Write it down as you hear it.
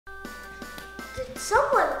Did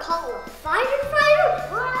someone call a firefighter?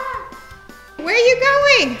 Where are you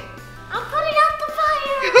going? I'm putting out the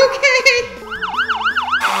fire. Okay.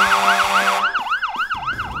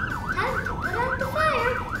 Time to put out the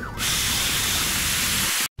fire.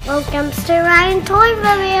 Welcome to Ryan Toy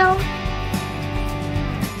Review.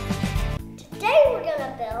 Today we're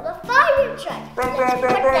gonna build a fire truck. Let's put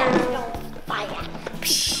down the fire.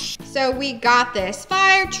 So we got this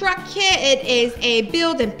fire truck kit. It is a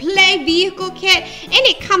build and play vehicle kit, and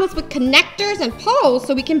it comes with connectors and poles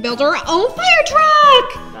so we can build our own fire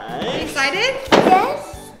truck. Nice. Excited?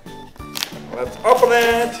 Yes. Let's open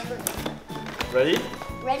it. Ready?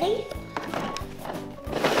 Ready?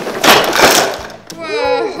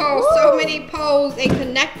 Whoa, so many poles and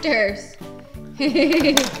connectors.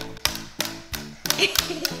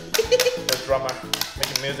 The drummer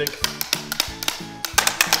making music.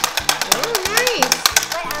 Oh, nice.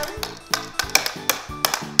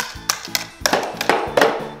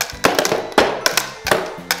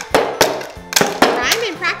 Ryan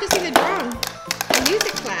been practicing the drum in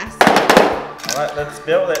music class. Alright, let's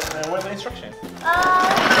build it. And where's the instruction?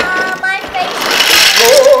 My face.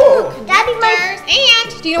 Whoa! Daddy, my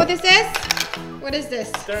And do you know what this is? What is this?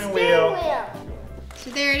 Steering wheel. So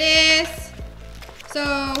there it is.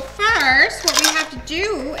 So first, what we have to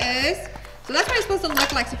do is, so that's what it's supposed to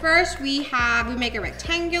look like. So first we make a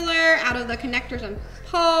rectangular out of the connectors and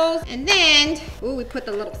poles. And then, we put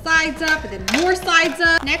the little sides up and then more sides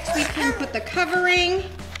up. Next we can put the covering.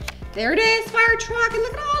 There it is, fire truck. And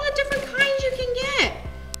look at all the different kinds you can get.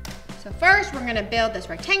 So first we're gonna build this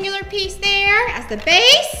rectangular piece there as the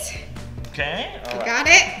base. Okay. All right. Got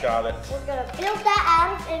it? Got it. We're gonna build that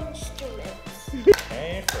out of instruments.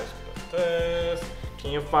 Okay, first put this. Can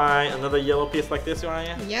you find another yellow piece like this,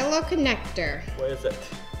 Ryan? Yellow connector. Where is it?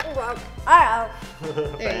 Uh-oh. There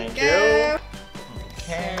Thank you go.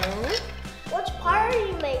 Okay. So, Which part are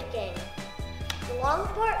you making? The long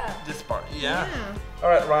part? This part, yeah.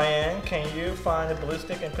 Alright, Ryan, can you find the blue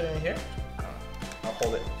stick and put it in here? I'll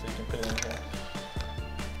hold it so you can put it in here.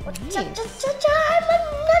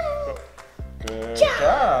 Good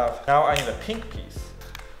job. Now I need a pink piece.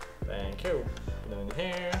 Thank you. Put it in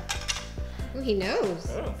here. Oh, he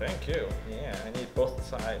knows. Oh, thank you. Yeah, I need both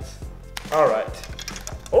sides. Alright.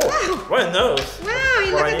 Oh, Ryan knows. Wow,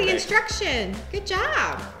 you look at the Ryan instruction. Good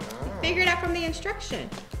job. You figured out from the instruction.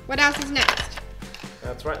 What else is next?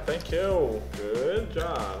 That's right, thank you. Good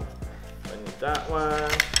job. I need that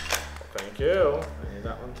one. Thank you. I need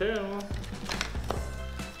that one too.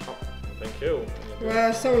 Oh, thank you.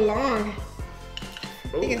 Wow, so long. I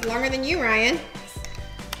think Ooh. it's longer than you, Ryan.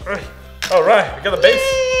 Alright, we got the base.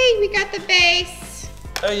 Yay, we got the base.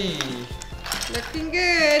 Hey. Looking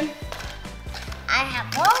good. I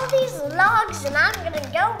have all these logs and I'm gonna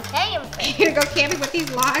go camping. You're gonna go camping with these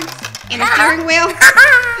logs and a steering wheel?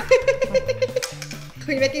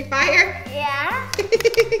 Are you making fire? Yeah.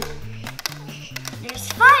 There's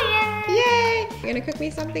fire. Yay. You gonna cook me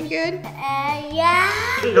something good? Yeah.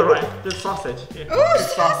 Here you go, Ryan. This sausage. Here. Oh,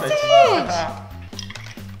 This sausage.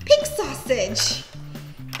 Pig sausage.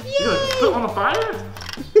 You gonna put it on the fire?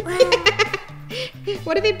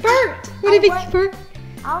 What if it burnt? What if it burnt?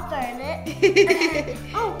 I'll burn it.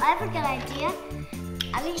 Oh, I have a good idea.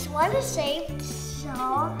 At least one is saved, so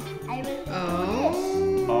I will do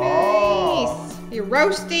Nice. You're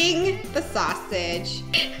roasting the sausage.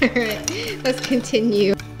 All right, let's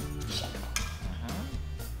continue.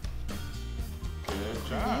 Good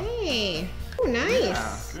job. Hey. Oh, nice.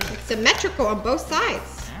 Yeah, good. It's symmetrical on both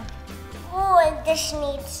sides. this. Oh, and this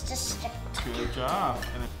needs to stick. Good job.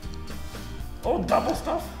 Oh, double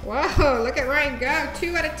stuff. Whoa, look at Ryan go.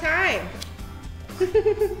 2 at a time.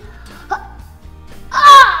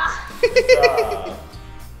 Ah! Good job.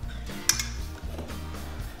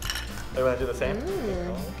 You want to do the same?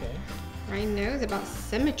 Oh, okay. Ryan knows about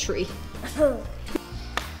symmetry. Ugh.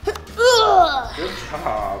 Good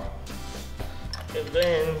job. And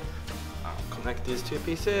then I'll connect these two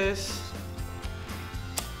pieces.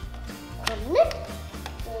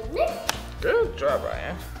 Good job,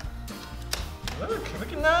 Ryan. Look,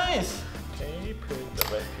 looking nice. Okay, put the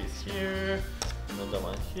red piece here. Another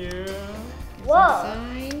one here. Whoa.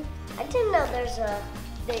 Sign. I didn't know there's a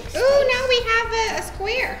big space. Ooh, now we have a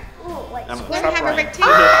square. Ooh, wait. I'm We trapped, have a Ryan.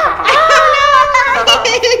 rectangle.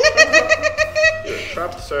 You're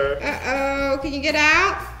trapped, sir. Uh-oh, can you get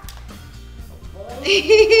out?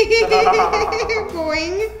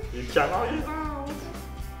 Boing. You cannot get out.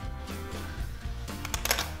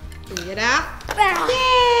 Can you get out? Ah.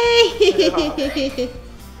 Yay!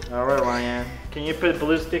 All right, Ryan. Can you put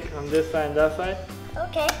blue stick on this side and that side?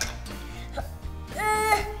 Okay.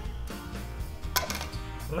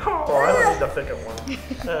 No, I don't need the second one.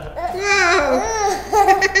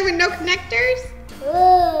 Whoa! With no connectors?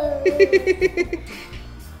 Whoa!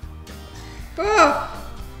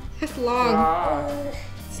 That's long.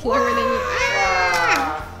 It's longer than you.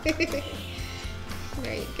 Ah!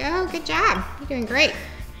 There you go. Good job. You're doing great.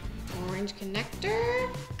 Orange connector.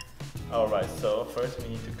 Alright, so first we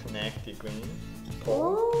need to connect the green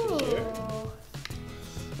pole to here.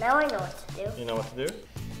 Now I know what to do. You know what to do?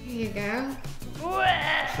 Here you go. Oh,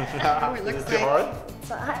 it looks Is it too like. hard? it's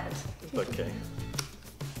hard. It's okay.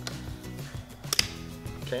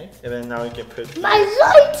 Okay, and then now we can put My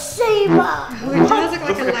lightsaber! Oh, it does look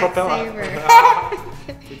like a Looks like a propeller.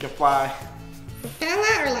 lightsaber. we can fly.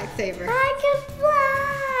 Propeller or lightsaber? I can fly!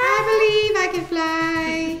 I believe I can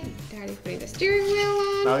fly. Daddy's putting the steering wheel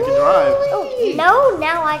on. Now we can drive. Oh, no,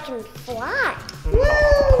 now I can fly. Woo!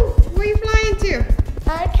 Where are you flying to?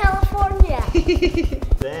 California.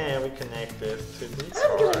 Then we connect this to the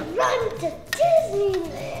I'm gonna run to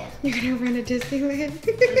Disneyland. You're gonna run to Disneyland?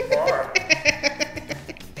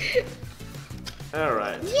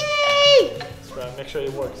 Alright, Yay! let's try and make sure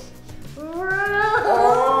it works. Whoa.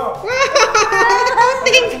 Oh! Whoa!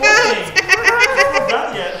 Things It's out! not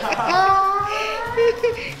done yet.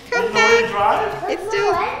 Come You know how to back! drive? It's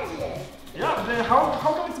still. Yeah, but then how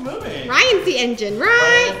come it's moving? Ryan's the engine,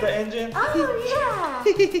 Where's right? the engine? Oh,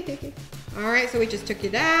 yeah. Alright, so we just took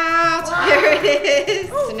it out. There it is.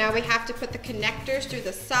 So now we have to put the connectors through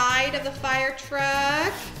the side of the fire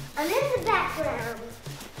truck. I'm in the background.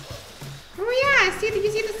 Oh yeah,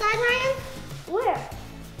 you see the side, Ryan? Where?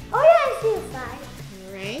 Oh, yeah, I see the side.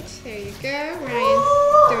 Alright, there you go. Ryan's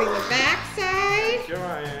doing the back side. Here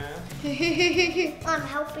I am. I'm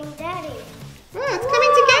helping Daddy. Oh, it's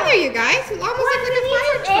coming together, you guys. It's almost like a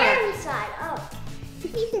fire Air truck. inside. Oh,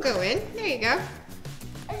 You can go in. There you go.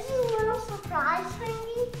 this is a little surprise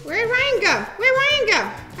thingy. Where'd Ryan go? Where'd Ryan go?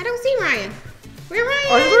 I don't see Ryan. Where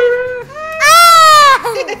Ryan? Are you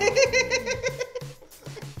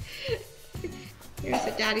Here's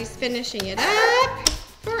what Daddy's finishing it up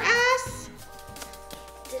for us.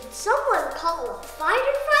 Did someone call a fighter?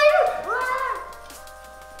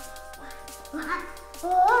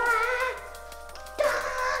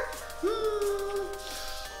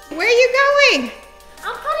 Where are you going?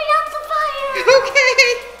 I'm putting out the fire.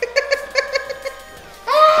 Okay.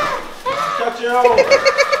 Catch you!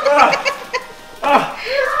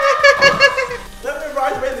 Let me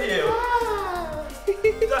ride with you!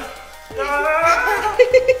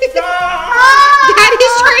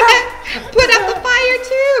 Daddy's trying to put out the fire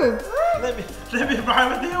too. Let me ride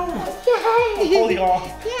with you! Okay. Holding on.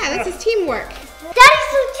 Yeah, this is teamwork.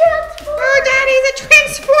 Daddy's a transformer. Oh, Daddy's a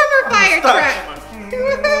transformer fire stuck. truck.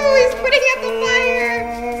 Woohoo, he's putting out the fire.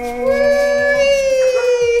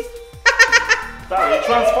 Whee! Daddy,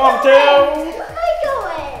 transform too! Where am I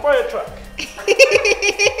going? Fire truck.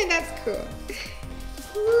 That's cool.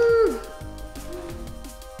 Woo.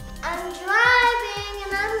 I'm driving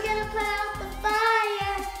and I'm gonna put out the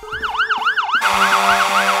fire.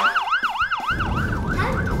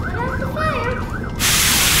 Time to put out the fire.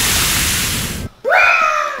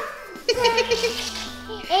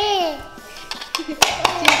 Do you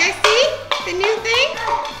guys see the new thing?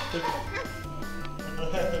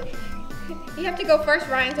 You have to go first,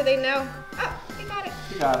 Ryan, so they know. Oh, you got it.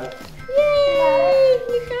 You got it. Yay!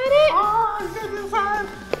 You got it? Oh, good inside.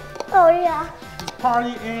 Oh yeah.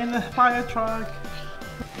 Party in the fire truck.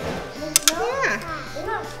 Yeah.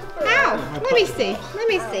 Ow! Let me see. Let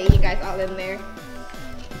me see. You guys all in there.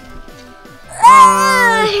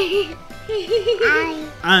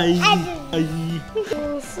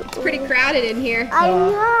 It's pretty crowded in here. I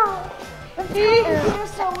know.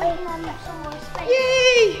 Just so we can have some more space.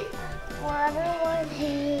 Yay!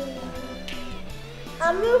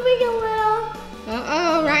 I'm moving a little.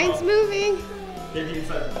 Uh-oh, Ryan's moving. Get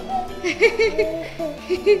inside.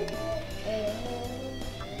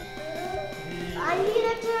 I need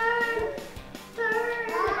a turn.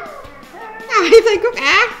 Turn. Oh, he's like,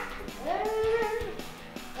 ah.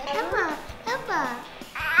 Peppa.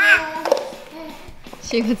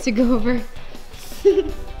 She wants to go over.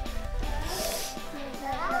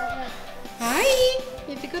 Hi.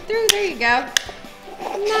 You have to go through. There you go.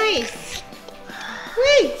 Nice.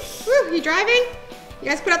 Whee! Woo, you driving? You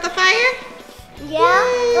guys put out the fire? Yeah,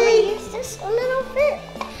 I'm gonna use this a little bit.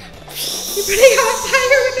 You're putting out a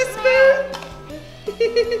fire with a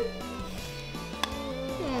spoon?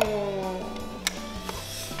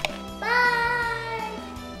 Bye.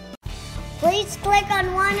 Please click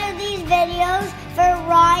on one of these videos for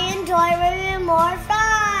Ryan, Dory, and more fun.